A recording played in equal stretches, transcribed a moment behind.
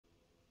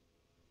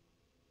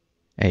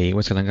Hey,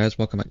 what's going on guys?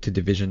 Welcome back to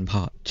Division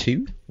Part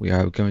 2. We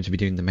are going to be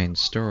doing the main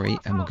story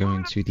and we're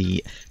going to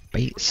the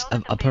base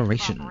of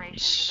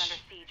operations.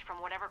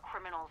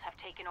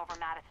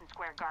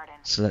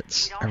 So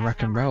let's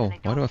rock and roll.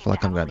 Why do I feel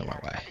like I'm going the wrong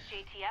way?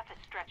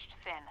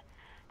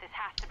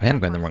 I am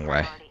going the wrong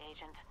way.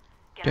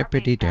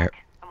 Derpity derp.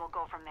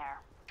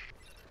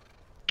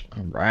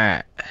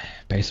 Alright,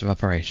 base of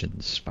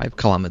operations. 5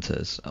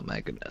 kilometers. Oh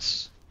my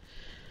goodness.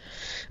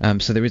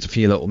 So there is a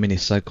few little mini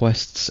side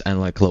quests and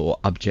like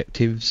little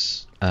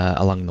objectives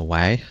along the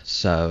way.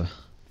 So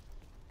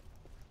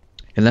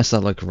unless they're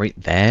like right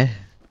there,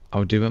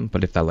 I'll do them.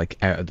 But if they're like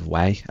out of the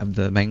way of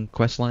the main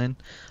quest line,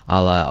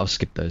 I'll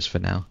skip those for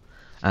now.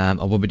 I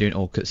will be doing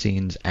all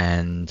cutscenes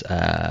and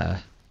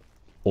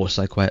all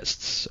side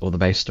quests, or the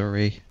base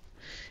story,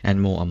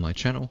 and more on my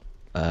channel.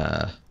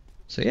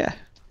 So yeah,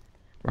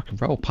 rock and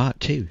roll part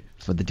 2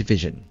 for the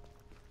Division.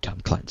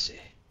 Tom Clancy.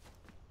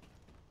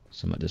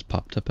 Someone just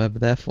popped up over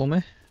there for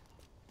me.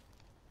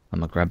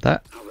 I'm gonna grab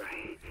that.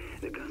 Alright,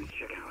 the guns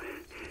check out.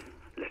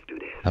 Let's do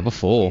this. Level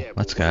 4, Yeah,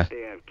 let's but go. if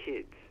they have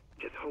kids,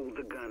 just hold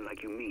the gun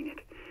like you mean it.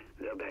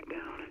 They'll back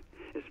down.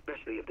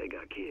 Especially if they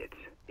got kids.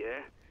 Yeah?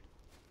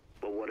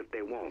 But what if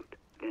they won't?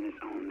 Then it's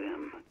on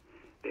them.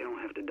 They don't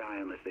have to die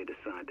unless they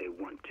decide they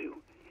want to.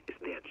 It's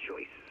their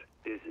choice.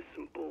 This is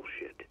some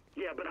bullshit.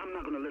 Yeah, but I'm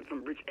not gonna let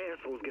some rich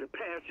assholes get a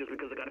pass just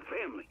because I got a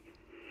family.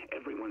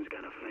 Everyone's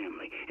got a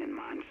family, and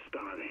mine's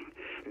starving.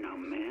 Now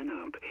man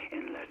up,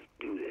 and let's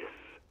do this.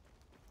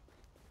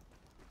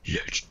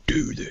 Let's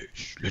do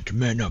this. Let's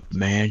man up,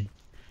 man.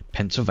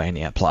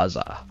 Pennsylvania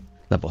Plaza.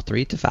 Level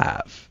 3 to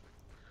 5.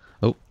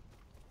 Oh.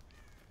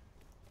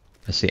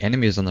 I see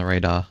enemies on the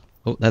radar.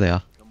 Oh, there they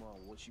are.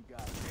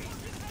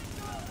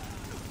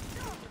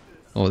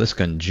 Oh, this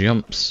gun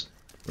jumps.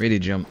 Really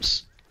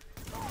jumps.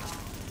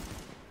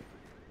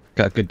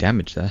 Got good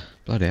damage there.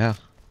 Bloody hell.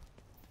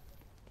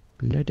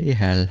 Bloody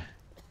hell.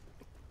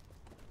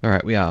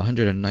 Alright, we are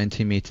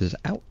 190 meters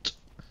out.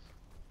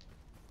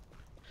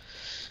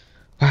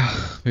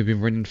 Wow, we've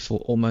been running for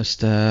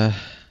almost 5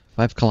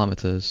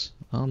 kilometers.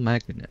 Oh my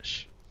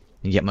goodness.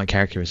 And yet my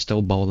character is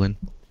still bowling.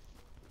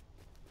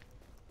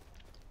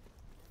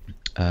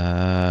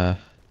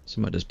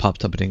 Someone just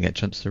popped up, I didn't get a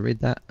chance to read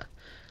that.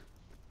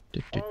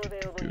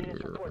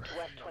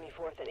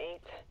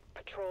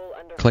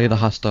 Clear the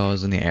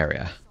hostiles in the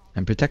area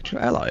and protect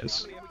your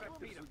allies.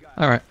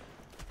 Alright.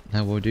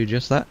 Now we'll do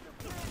just that.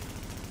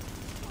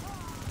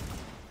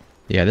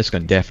 Yeah, this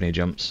gun definitely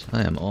jumps.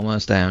 I am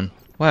almost down.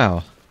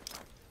 Wow.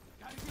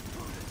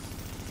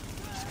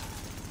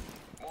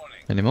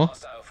 Any more?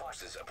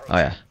 Oh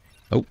yeah.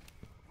 Oh.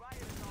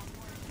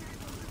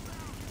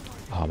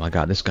 Oh my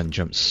god, this gun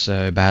jumps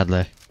so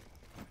badly.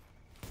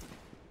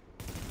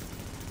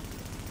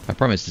 I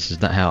promise this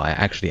is not how I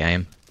actually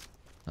aim.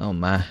 Oh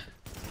my.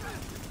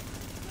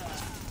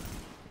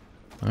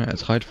 Alright,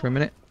 let's hide for a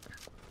minute.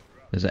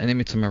 There's an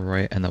enemy to my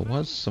right, and there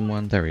was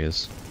someone. There he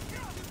is.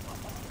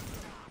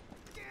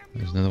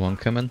 There's another one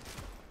coming.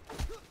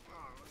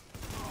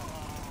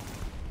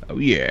 Oh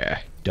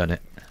yeah, done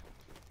it.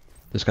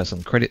 Just got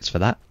some credits for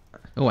that.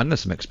 Oh, and there's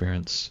some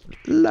experience.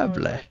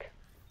 Lovely.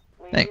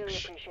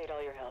 Thanks.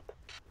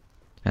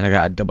 And I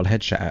got a double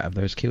headshot out of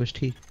those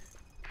QST.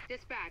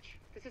 Dispatch,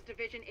 this is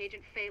Division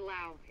Agent Fei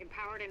Lau,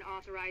 empowered and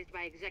authorized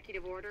by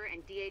Executive Order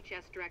and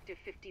DHS Directive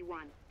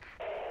 51.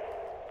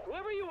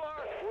 Whoever you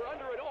are, we're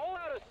under an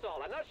all-out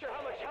assault. I'm not sure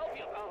how much help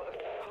you...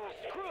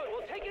 screw it.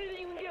 We'll take anything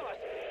you can give us.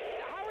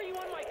 How are you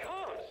on my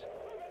comms?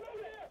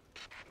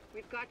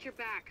 We've got your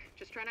back.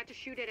 Just try not to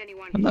shoot at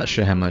anyone. I'm not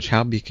sure how much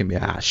help you can be.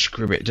 Ah,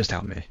 screw it. Just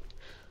help me.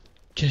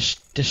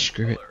 Just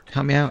screw it.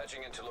 Help me out.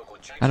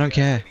 I don't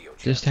care.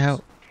 Just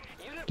help.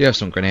 Do you have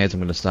some grenades I'm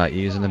going to start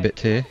using a bit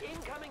too?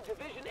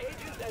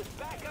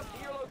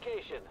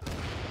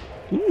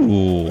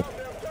 Ooh.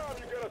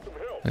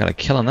 I got a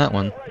kill on that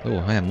one. Oh,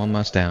 I am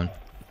almost down.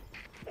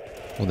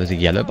 Oh, there's a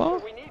yellow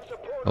bar?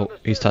 Oh,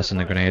 he's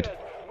tossing a grenade.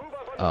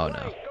 Oh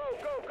no.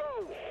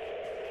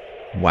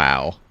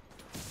 Wow.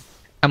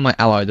 And my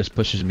ally just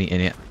pushes me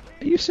in it.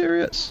 Are you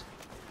serious?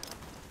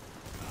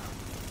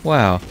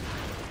 Wow.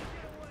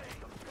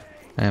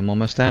 I am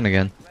almost down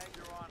again.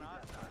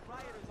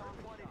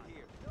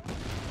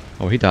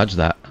 Oh, he dodged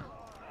that.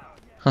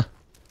 Huh.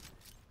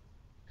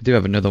 I do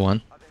have another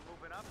one.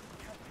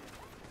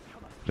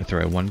 Gonna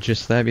throw one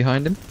just there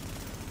behind him.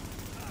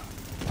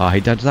 Oh,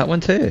 he dodged that one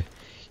too.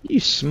 You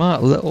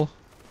smart little...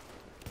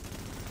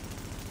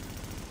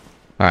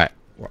 Alright,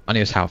 we're on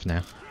his health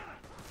now.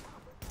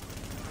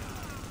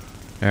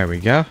 There we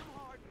go.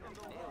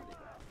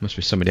 Must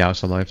be somebody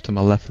else alive to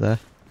my left there.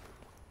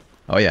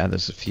 Oh yeah,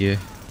 there's a few.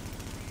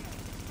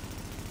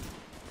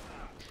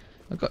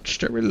 I got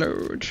to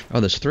reload. Oh,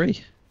 there's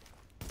 3.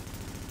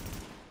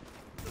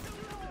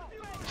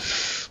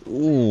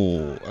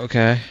 Ooh,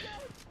 okay.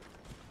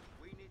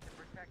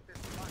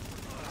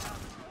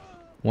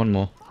 One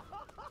more.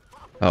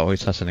 Oh,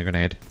 he's tossing a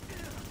grenade.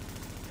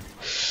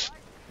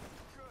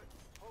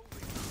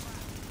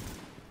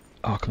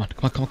 Oh, come on,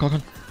 come on, come on, come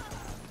on.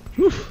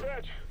 Whew.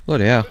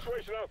 Bloody hell.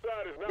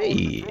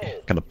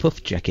 Hey, got a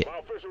puff jacket.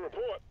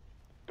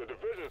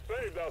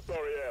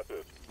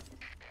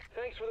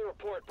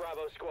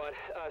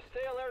 bud.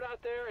 Stay alert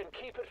out there and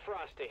keep it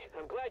frosty.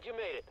 I'm glad you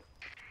made it.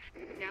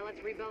 Now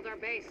let's rebuild our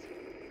base.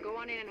 Go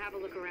on in and have a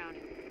look around.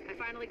 I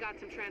finally got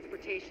some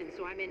transportation,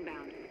 so I'm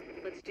inbound.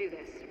 Let's do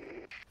this.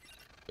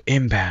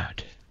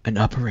 Inbound and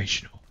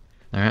operational.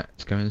 Alright,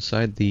 let's go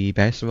inside the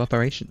base of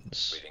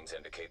operations. Readings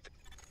indicate that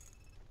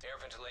air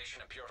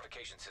ventilation and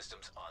purification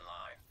systems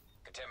online.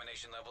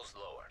 Contamination levels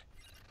lowered.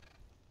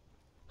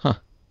 Huh.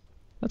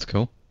 That's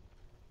cool.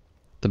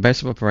 The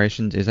base of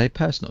operations is a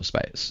personal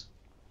space.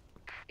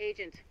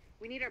 Agent,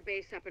 we need our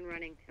base up and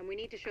running, and we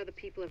need to show the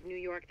people of New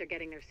York they're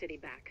getting their city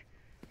back.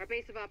 Our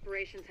base of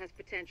operations has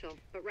potential,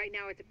 but right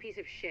now it's a piece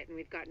of shit and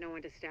we've got no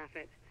one to staff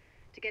it.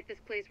 To get this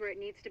place where it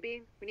needs to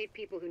be, we need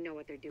people who know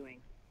what they're doing.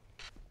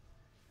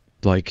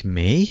 Like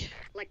me?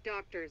 Like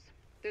doctors.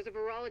 There's a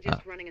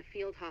virologist running a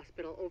field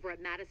hospital over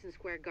at Madison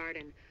Square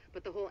Garden,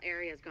 but the whole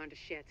area's gone to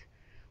shit.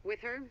 With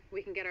her,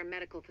 we can get our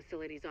medical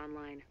facilities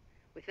online.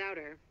 Without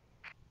her...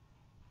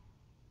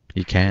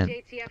 You can.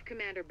 JTF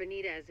Commander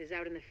Benitez is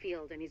out in the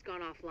field and he's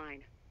gone offline.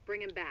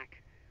 Bring him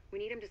back. We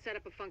need him to set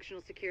up a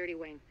functional security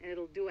wing, and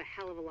it'll do a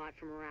hell of a lot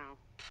for morale.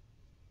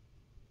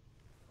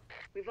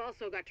 We've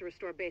also got to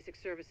restore basic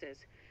services.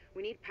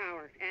 We need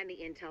power and the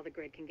intel the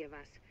grid can give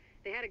us.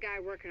 They had a guy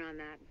working on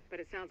that, but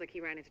it sounds like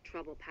he ran into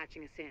trouble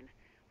patching us in.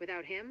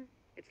 Without him,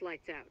 it's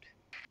lights out.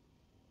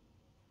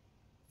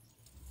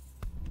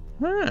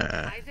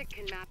 Isaac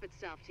can map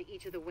itself to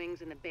each of the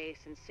wings in the base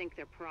and sync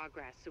their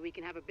progress so we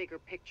can have a bigger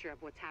picture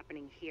of what's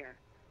happening here.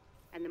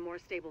 And the more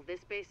stable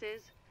this base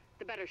is,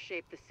 the better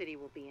shape the city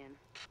will be in.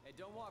 Hey,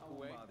 don't walk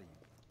away.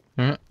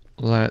 Alright,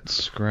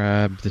 let's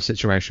grab the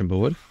situation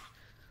board.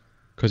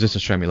 Because this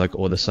will show me like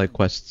all the side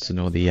quests and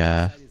all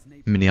the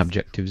mini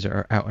objectives that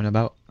are out and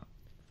about.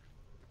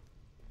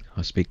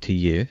 I'll speak to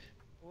you.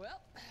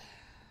 Well,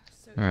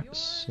 so Alright, you're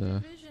so... a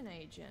division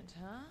agent,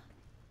 huh?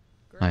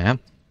 I am.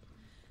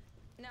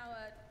 Now,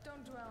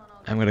 don't dwell on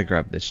all I'm gonna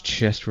grab this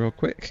chest real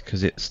quick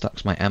because it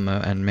stocks my ammo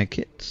and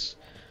medkits,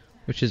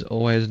 which is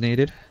always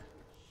needed.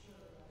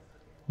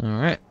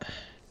 Alright,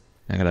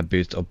 I'm gonna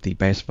boost up the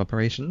base of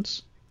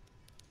operations.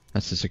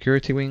 That's the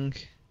security wing.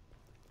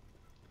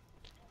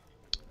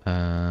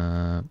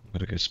 I'm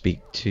gonna go speak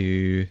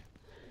to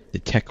the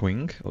tech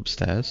wing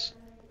upstairs.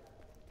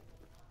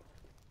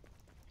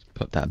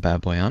 Put that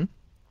bad boy on.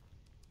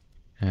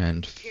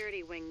 And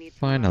Security wing needs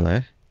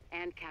finally,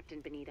 and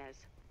Captain Benitez.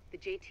 The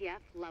JTF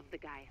love the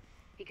guy.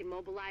 He can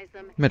mobilize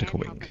them medical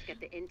and help wing. us get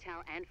the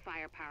intel and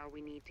firepower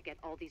we need to get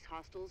all these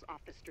hostiles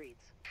off the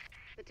streets.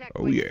 The tech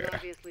Oh, wing yeah. has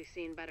obviously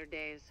seen better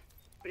days.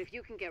 But if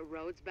you can get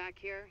Rhodes back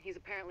here, he's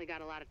apparently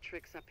got a lot of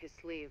tricks up his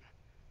sleeve.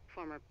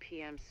 Former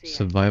PMC.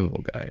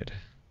 Survival guide.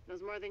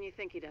 Knows more than you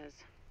think he does.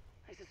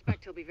 I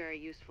suspect he'll be very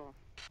useful.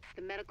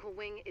 The medical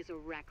wing is a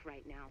wreck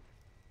right now.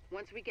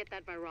 Once we get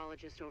that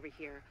virologist over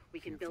here, we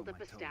can build up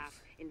a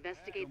staff,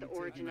 investigate the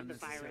origin of the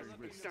virus,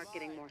 and start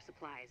getting more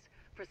supplies.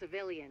 For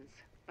civilians,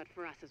 but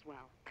for us as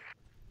well.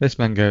 This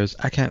man goes,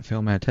 I can't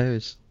feel my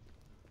toes.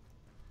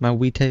 My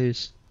wee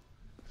toes.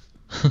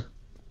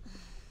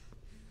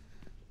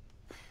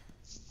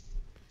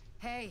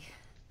 Hey,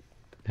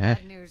 Eh,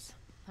 bad news.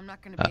 I'm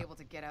not gonna be able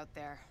to get out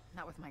there.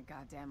 Not with my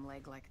goddamn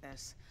leg like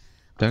this.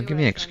 Don't do give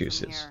what me I can from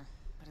excuses. here,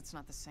 but it's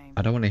not the same.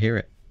 I don't want to hear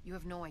it. You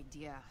have no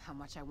idea how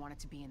much I wanted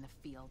to be in the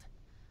field.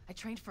 I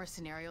trained for a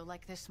scenario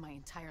like this my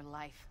entire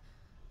life.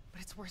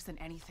 But it's worse than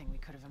anything we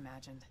could have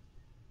imagined.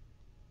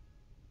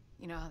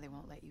 You know how they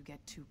won't let you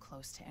get too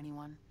close to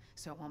anyone,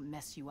 so it won't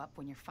mess you up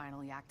when you're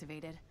finally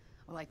activated?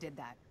 Well, I did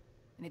that,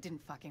 and it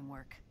didn't fucking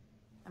work.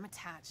 I'm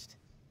attached.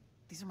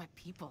 These are my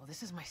people.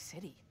 This is my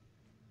city.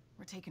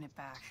 We're taking it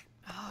back.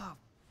 Oh,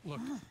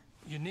 Look,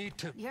 you need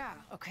to... yeah,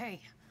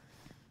 okay.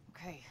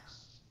 Okay.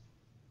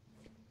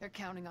 They're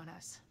counting on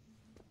us.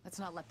 Let's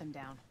not let them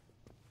down.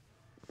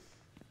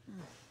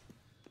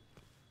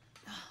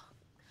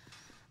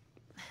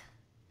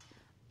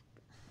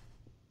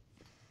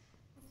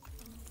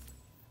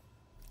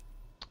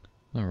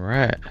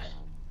 Alright.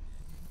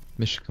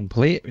 Mission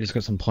complete. We just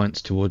got some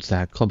points towards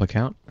that club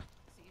account.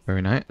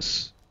 Very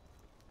nice.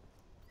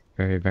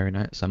 Very, very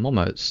nice. I'm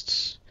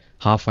almost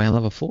halfway on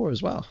level 4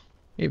 as well.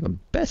 Even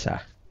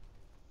better.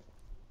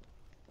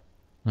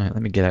 Alright,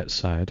 let me get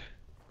outside.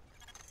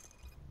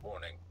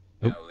 Warning.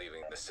 Oop. Now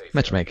leaving the safe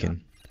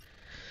Matchmaking.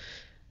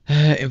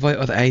 Invite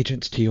other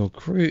agents to your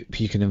group.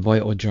 You can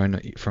invite or join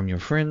from your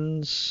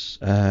friends.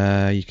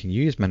 You can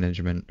use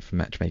management for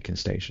matchmaking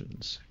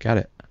stations. Got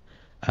it.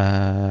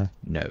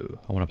 No.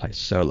 I want to play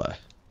solo.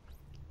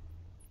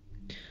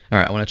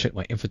 Alright, I want to check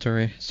my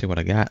inventory, see what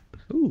I got.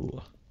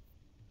 Ooh.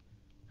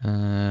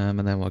 And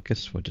then well, I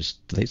guess we'll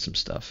just delete some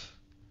stuff.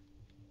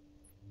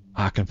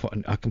 I can put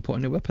a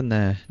new weapon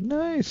there.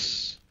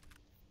 Nice.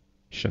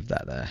 Shove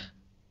that there.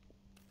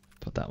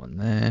 Put that one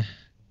there.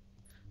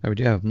 Oh, we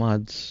do have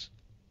mods.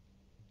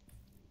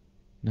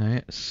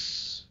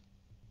 Nice.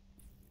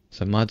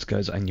 So mods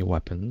goes on your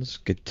weapons.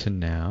 Good to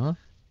know.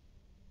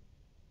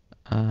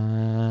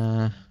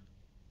 Got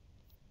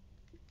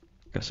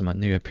some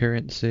new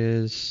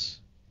appearances.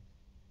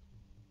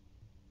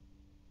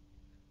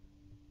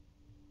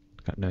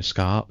 Got no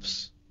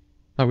scarves.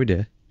 Oh, we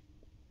do.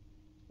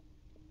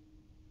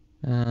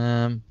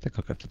 I think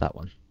I'll go for that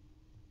one.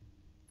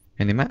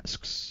 Any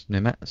masks?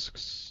 No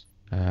masks.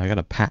 I got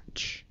a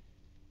patch.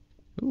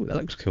 Ooh, that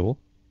looks cool.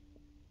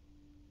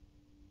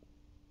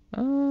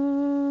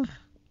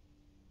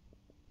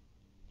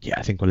 Yeah,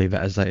 I think we'll leave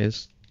it as that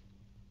is.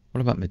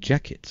 What about my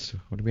jackets?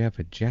 What do we have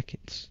for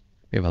jackets?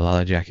 We have a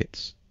lot of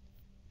jackets.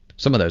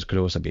 Some of those could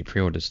also be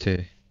pre-orders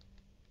too.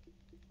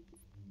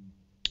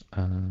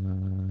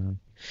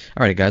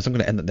 Alrighty guys, I'm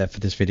going to end it there for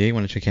this video. You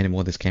want to check any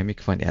more of this game, you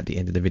can find it at the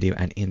end of the video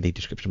and in the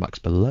description box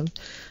below.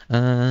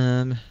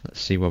 Let's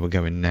see where we're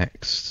going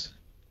next.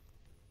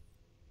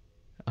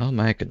 Oh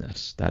my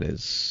goodness, that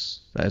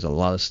is a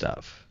lot of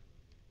stuff.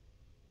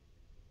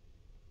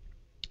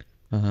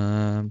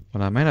 Well,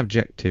 our main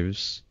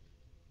objectives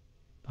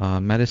are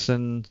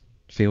Madison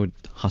Field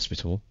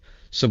Hospital,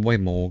 Subway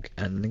Morgue,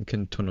 and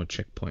Lincoln Tunnel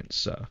checkpoints.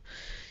 So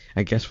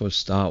I guess we'll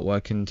start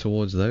working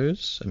towards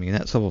those. I mean,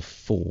 that's level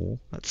 4,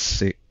 that's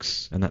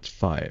 6, and that's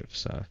 5.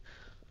 So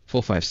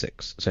 4, 5,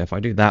 6. So if I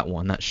do that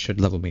one, that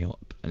should level me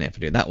up. And if I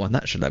do that one,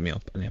 that should level me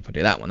up. And if I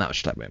do that one, that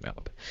should level me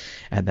up.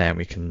 And then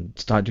we can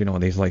start doing all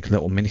these like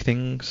little mini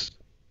things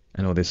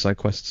and all these side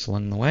quests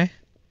along the way.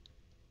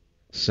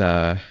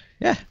 So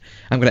yeah,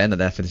 I'm going to end it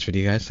there for this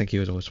video, guys. Thank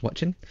you as always for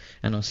watching.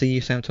 And I'll see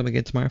you same time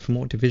again tomorrow for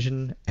more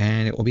Division.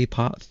 And it will be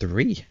part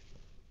 3.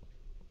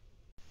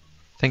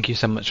 Thank you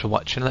so much for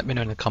watching. Let me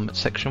know in the comments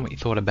section what you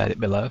thought about it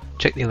below.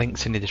 Check the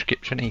links in the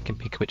description and you can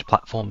pick which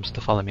platforms to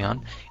follow me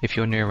on. If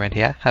you're new around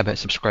here, how about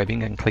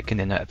subscribing and clicking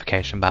the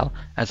notification bell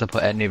as I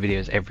put out new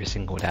videos every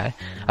single day.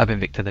 I've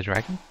been Victor the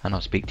Dragon and I'll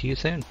speak to you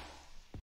soon.